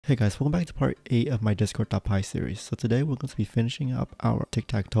Hey guys, welcome back to part 8 of my Discord.py series. So today we're going to be finishing up our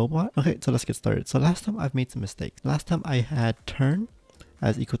tic-tac-toe bot. Okay, so let's get started. So last time I've made some mistakes. Last time I had turn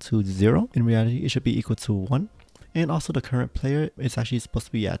as equal to 0. In reality, it should be equal to 1. And also the current player is actually supposed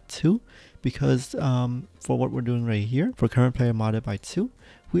to be at 2 because for what we're doing right here, for current player modded by 2,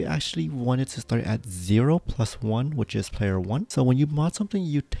 we actually wanted to start at 0 plus 1, which is player 1. So when you mod something,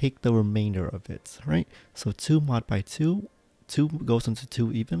 you take the remainder of it, right? So 2 mod by 2. 2 goes into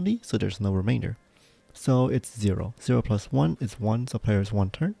 2 evenly, so there's no remainder. So it's 0. 0 plus 1 is 1, so player is 1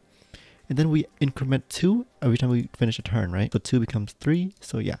 turn. And then we increment 2 every time we finish a turn, right? So 2 becomes 3,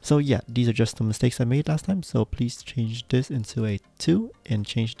 so yeah. These are just the mistakes I made last time, so please change this into a 2 and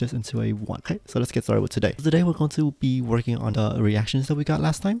change this into a 1. Okay, so let's get started with today. So today we're going to be working on the reactions that we got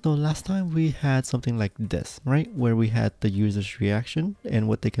last time. So last time we had something like this, right? Where we had the user's reaction and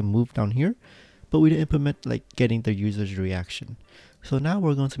what they can move down here. But we didn't implement like getting the user's reaction. So now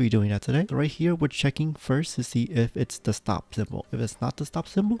we're going to be doing that today. So right here, we're checking first to see if it's the stop symbol. If it's not the stop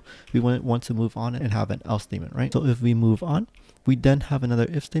symbol, we want to move on and have an else statement, right? So if we move on, we then have another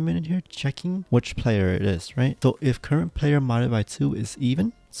if statement in here checking which player it is, right? So if current player modded by 2 is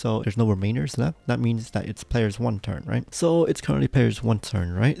even, so there's no remainders left, that means that it's player's 1 turn, right? So it's currently player's 1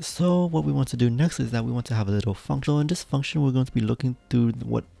 turn, right? So what we want to do next is that we want to have a little function. So in this function, we're going to be looking through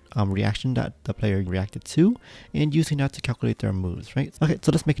what reaction that the player reacted to and using that to calculate their moves, right? Okay, so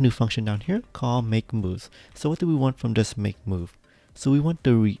let's make a new function down here called MakeMoves. So what do we want from this MakeMove? So we want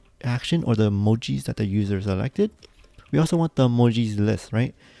the reaction or the emojis that the user selected. We also want the emojis list,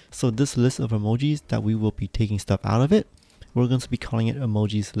 right? So this list of emojis that we will be taking stuff out of it, we're going to be calling it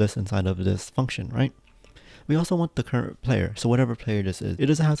emojis list inside of this function, right? We also want the current player, so whatever player this is. It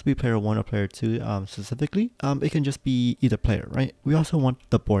doesn't have to be player 1 or player 2 specifically. It can just be either player, right? We also want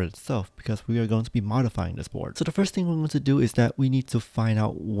the board itself because we are going to be modifying this board. So the first thing we're going to do is that we need to find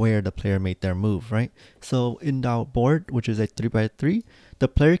out where the player made their move, right? So in our board, which is a 3x3, the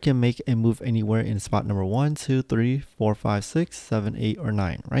player can make a move anywhere in spot number 1, 2, 3, 4, 5, 6, 7, 8, or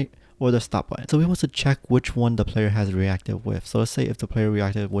 9, right? Or the stop button. So we want to check which one the player has reacted with. So let's say if the player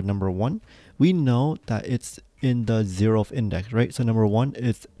reacted with number 1, we know that it's in the 0th index, right? So number 1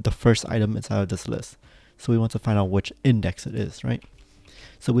 is the first item inside of this list. So we want to find out which index it is, right?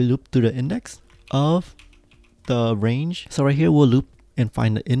 So we loop through the index of the range. So right here, we'll loop and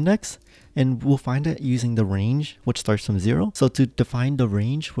find the index, and we'll find it using the range, which starts from 0. So to define the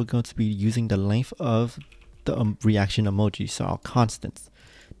range, we're going to be using the length of the reaction emoji, so our constants.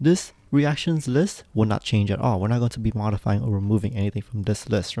 This reactions list will not change at all. We're not going to be modifying or removing anything from this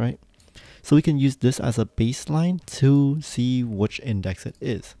list, right? So we can use this as a baseline to see which index it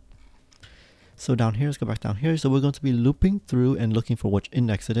is. So down here, let's go back down here. So we're going to be looping through and looking for which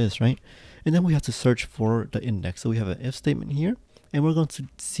index it is, right? And then we have to search for the index. So we have an if statement here, and we're going to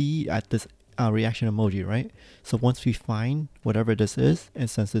see at this reaction emoji, right? So once we find whatever this is, and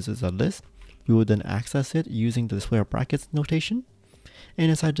since this is a list, we will then access it using the square brackets notation. And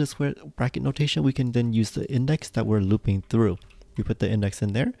inside the square bracket notation, we can then use the index that we're looping through. We put the index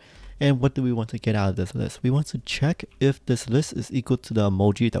in there. And what do we want to get out of this list? We want to check if this list is equal to the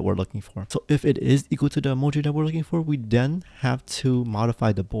emoji that we're looking for. So if it is equal to the emoji that we're looking for, we then have to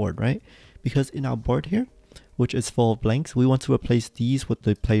modify the board, right? Because in our board here, which is full of blanks, we want to replace these with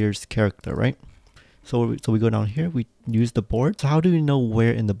the player's character, right? So we go down here, we use the board. So how do we know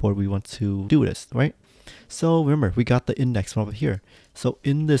where in the board we want to do this, right? So remember, we got the index from over here. So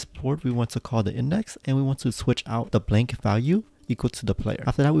in this board, we want to call the index, and we want to switch out the blank value equal to the player.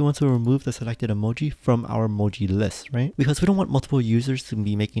 After that, we want to remove the selected emoji from our emoji list, right? Because we don't want multiple users to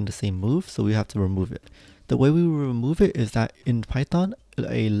be making the same move, so we have to remove it. The way we remove it is that in Python,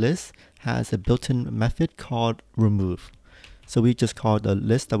 a list has a built-in method called remove. So we just call the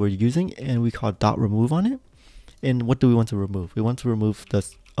list that we're using, and we call .remove on it. And what do we want to remove? We want to remove the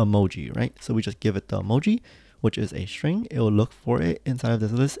emoji, right? So we just give it the emoji, which is a string. It will look for it inside of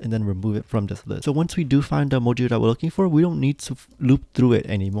this list and then remove it from this list. So once we do find the emoji that we're looking for, we don't need to loop through it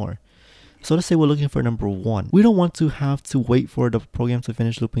anymore. So let's say we're looking for number 1. We don't want to have to wait for the program to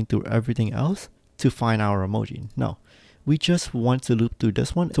finish looping through everything else to find our emoji. No, we just want to loop through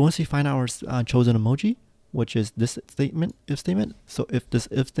this one. So once we find our chosen emoji, which is this statement, if statement. So if this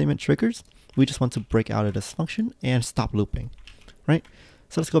if statement triggers, we just want to break out of this function and stop looping, right?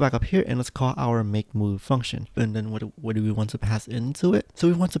 So let's go back up here and let's call our MakeMove function. And then what do we want to pass into it? So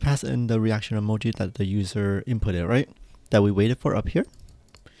we want to pass in the reaction emoji that the user inputted, right? That we waited for up here.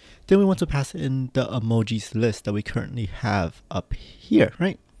 Then we want to pass in the emojis list that we currently have up here,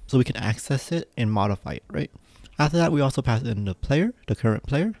 right? So we can access it and modify it, right? After that, we also pass in the player, the current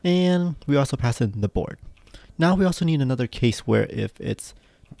player, and we also pass in the board. Now we also need another case where if it's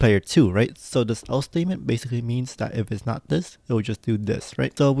player 2, right? So this else statement basically means that if it's not this, it will just do this,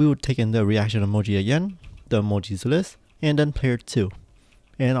 right? So we would take in the reaction emoji again, the emojis list, and then player 2.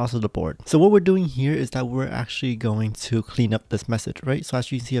 And also the board. So what we're doing here is that we're actually going to clean up this message, right? So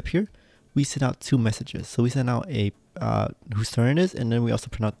as you can see up here, we send out 2 messages. So we send out a whose turn it is, and then we also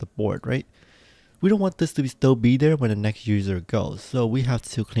print out the board, right? We don't want this to still be there when the next user goes. So we have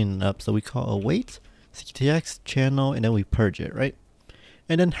to clean it up. So we call await, ctx, channel, and then we purge it, right?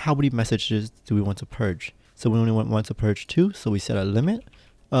 And then how many messages do we want to purge? So we only want to purge 2, so we set a limit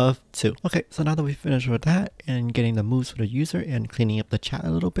of 2. Okay, so now that we finished with that and getting the moves for the user and cleaning up the chat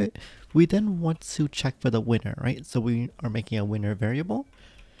a little bit, we then want to check for the winner, right? So we are making a winner variable,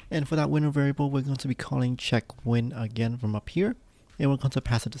 and for that winner variable, we're going to be calling check win again from up here, and we're going to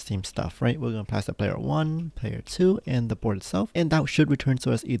pass it the same stuff, right? We're going to pass the player 1, player 2, and the board itself, and that should return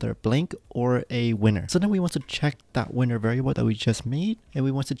to us either blank or a winner. So then we want to check that winner variable that we just made, and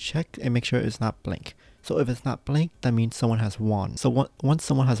we want to check and make sure it's not blank. So if it's not blank, that means someone has won. So once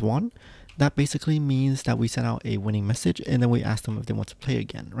someone has won, that basically means that we send out a winning message and then we ask them if they want to play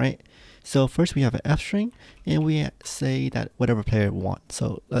again, right? So first we have an F string and we say that whatever player wants.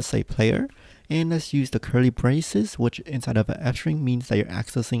 So let's say player, and let's use the curly braces, which inside of an F string means that you're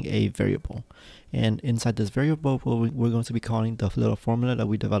accessing a variable. And inside this variable, we're going to be calling the little formula that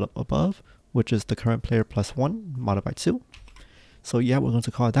we developed above, which is the current player plus 1 multiplied by 2. So yeah, we're going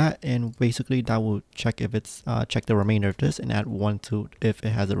to call that, and basically that will check if it's check the remainder of this and add 1 to if it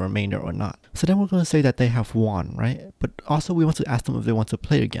has a remainder or not. So then we're going to say that they have won, right? But also we want to ask them if they want to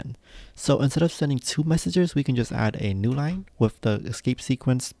play again. So instead of sending 2 messages, we can just add a new line with the escape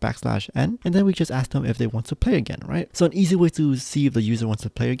sequence \n, and then we just ask them if they want to play again, right? So an easy way to see if the user wants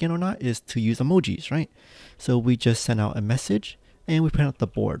to play again or not is to use emojis, right? So we just send out a message and we print out the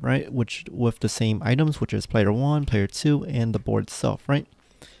board, right? Which with the same items, which is player 1, player 2, and the board itself, right?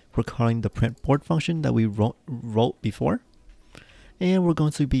 We're calling the print board function that we wrote before. And we're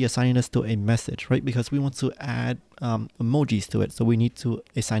going to be assigning this to a message, right? Because we want to add emojis to it. So we need to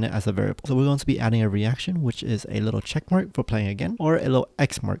assign it as a variable. So we're going to be adding a reaction, which is a little check mark for playing again, or a little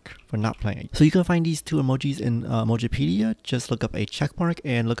X mark for not playing again. So you can find these 2 emojis in Emojipedia. Just look up a check mark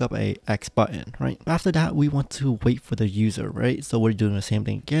and look up a X button, right? After that, we want to wait for the user, right? So we're doing the same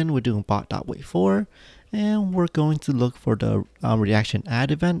thing again. We're doing bot.wait4. And we're going to look for the reaction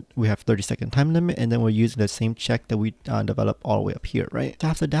add event. We have 30-second time limit, and then we're using the same check that we developed all the way up here, right? So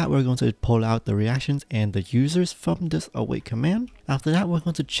after that, we're going to pull out the reactions and the users from this await command. After that, we're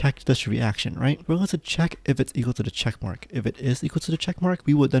going to check this reaction, right? We're going to check if it's equal to the check mark. If it is equal to the check mark,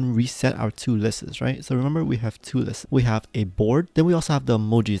 we would then reset our 2 lists, right? So remember, we have 2 lists. We have a board, then we also have the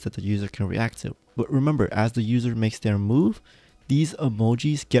emojis that the user can react to. But remember, as the user makes their move, these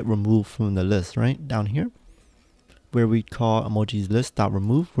emojis get removed from the list, right? Down here, where we call emojis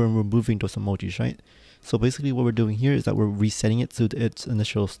list.remove, we're removing those emojis, right? So basically what we're doing here is that we're resetting it to its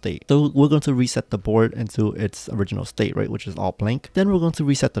initial state. So we're going to reset the board into its original state, right? Which is all blank. Then we're going to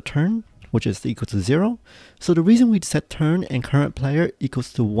reset the turn, which is equal to 0. So the reason we set turn and current player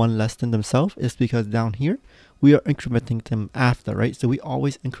equals to 1 less than themselves is because down here, we are incrementing them after, right? So we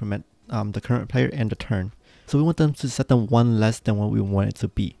always increment the current player and the turn. So we want them to set them 1 less than what we want it to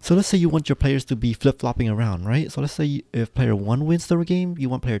be. So let's say you want your players to be flip-flopping around, right? So let's say if player 1 wins the game, you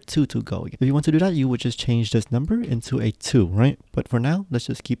want player 2 to go again. If you want to do that, you would just change this number into a 2, right? But for now, let's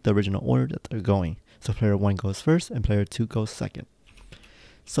just keep the original order that they're going. So player 1 goes first and player 2 goes second.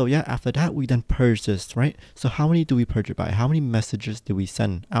 So yeah, after that, we then purge this, right? So how many do we purge it by? How many messages do we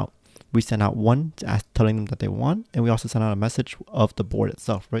send out? We send out 1 to ask, telling them that they won, and we also send out a message of the board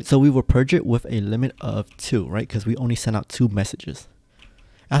itself, right? So we will purge it with a limit of 2, right? Because we only send out 2 messages.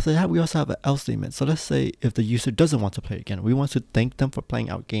 After that, we also have an else statement. So let's say if the user doesn't want to play again, we want to thank them for playing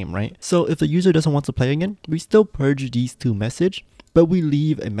our game, right? So if the user doesn't want to play again, we still purge these 2 messages, but we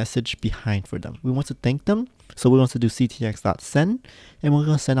leave a message behind for them. We want to thank them. So we're going to do ctx.send, and we're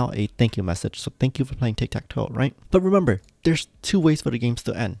going to send out a thank you message. So thank you for playing tic-tac-toe, right? But remember, there's 2 ways for the games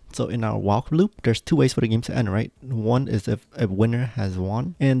to end. So in our while loop, there's 2 ways for the game to end, right? One is if a winner has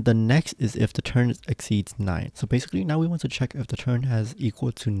won, and the next is if the turn exceeds 9. So basically now we want to check if the turn has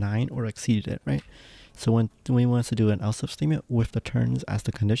equal to 9 or exceeded it, right? So when we want to do an else if statement with the turns as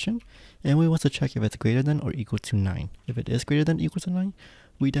the condition, and we want to check if it's greater than or equal to 9. If it is greater than or equal to 9,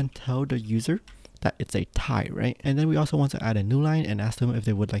 we then tell the user that it's a tie, right? And then we also want to add a new line and ask them if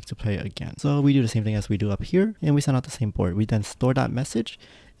they would like to play again. So we do the same thing as we do up here, and we send out the same board. We then store that message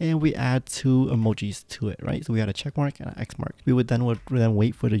and we add 2 emojis to it, right? So we had a check mark and an X mark. We would then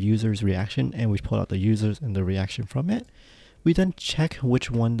wait for the user's reaction, and we pull out the users and the reaction from it. We then check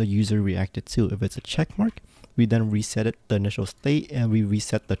which one the user reacted to. If it's a check mark, We then reset it, the initial state, and we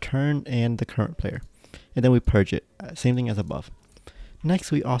reset the turn and the current player. And then we purge it, same thing as above.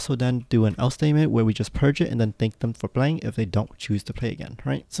 Next, we also then do an else statement where we just purge it and then thank them for playing if they don't choose to play again,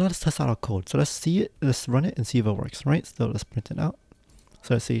 right? So let's test out our code. So let's see it, let's run it and see if it works, right? So let's print it out.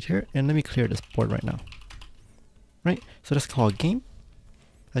 So let's see it here, and let me clear this board right now. Right, so let's call a game.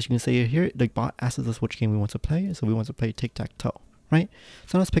 As you can see here, the bot asks us which game we want to play, so we want to play Tic-Tac-Toe, right?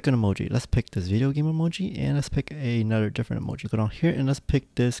 So let's pick an emoji. Let's pick this video game emoji, and let's pick another different emoji. Go down here and let's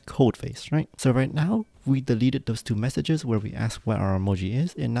pick this code face, right? So right now, we deleted those two messages where we asked what our emoji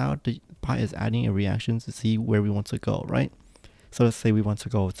is, and now the bot is adding a reaction to see where we want to go, right? So let's say we want to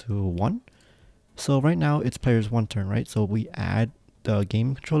go to 1. So right now, it's player's 1 turn, right? So we add the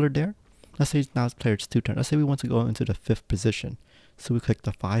game controller there. Let's say now it's player's 2 turn. Let's say we want to go into the 5th position. So we click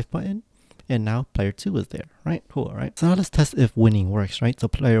the 5 button, and now player 2 is there, right? Cool, right? So now let's test if winning works, right? So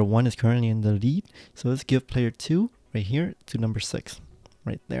player 1 is currently in the lead. So let's give player 2 right here to number 6,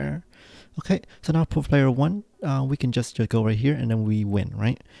 right there. Okay, so now for player 1, we can just go right here and then we win,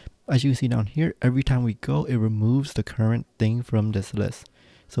 right? As you can see down here, every time we go, it removes the current thing from this list.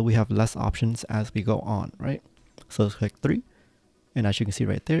 So we have less options as we go on, right? So let's click 3. And as you can see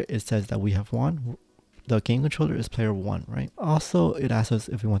right there, it says that we have won. The game controller is player 1, right? Also, it asks us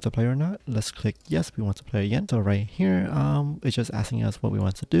if we want to play or not. Let's click yes, we want to play again. So right here, it's just asking us what we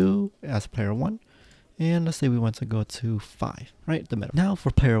want to do as player 1. And let's say we want to go to 5, right? The middle. Now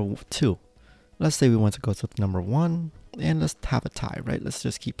for player 2, let's say we want to go to number 1 and let's have a tie, right? Let's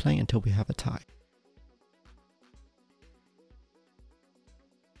just keep playing until we have a tie.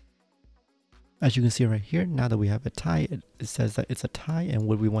 As you can see right here, now that we have a tie, it says that it's a tie and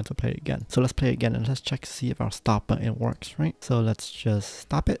would we want to play it again. So let's play it again and let's check to see if our stop button works, right? So let's just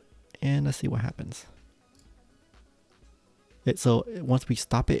stop it and let's see what happens. So once we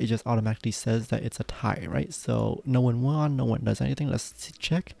stop it, it just automatically says that it's a tie, right? So no one won, no one does anything. Let's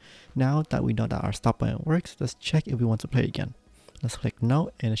check. Now that we know that our stop button works, let's check if we want to play again. Let's click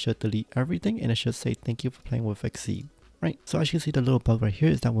no, and it should delete everything, and it should say thank you for playing with Exceed. Right, so as you can see, the little bug right here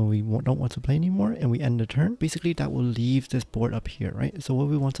is that when we don't want to play anymore and we end the turn, basically that will leave this board up here, right? So what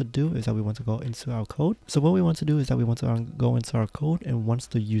we want to do is that we want to go into our code. So what we want to do is that we want to go into our code, and once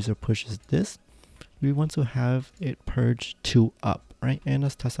the user pushes this, we want to have it purge 2 up, right? And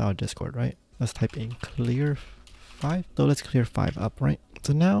let's test our Discord, right? Let's type in clear 5. So let's clear 5 up, right?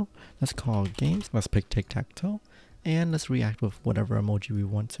 So now let's call games. Let's pick Tic-Tac-Toe, and let's react with whatever emoji we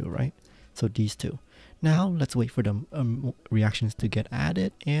want to, right? So these two. Now let's wait for the reactions to get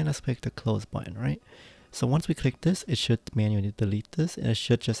added, and let's click the close button, right? So once we click this, it should manually delete this, and it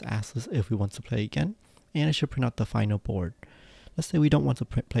should just ask us if we want to play again, and it should print out the final board. Let's say we don't want to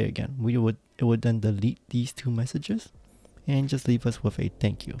play again. It would then delete these 2 messages and just leave us with a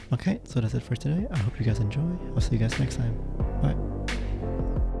thank you. Okay, so that's it for today. I hope you guys enjoy. I'll see you guys next time. Bye.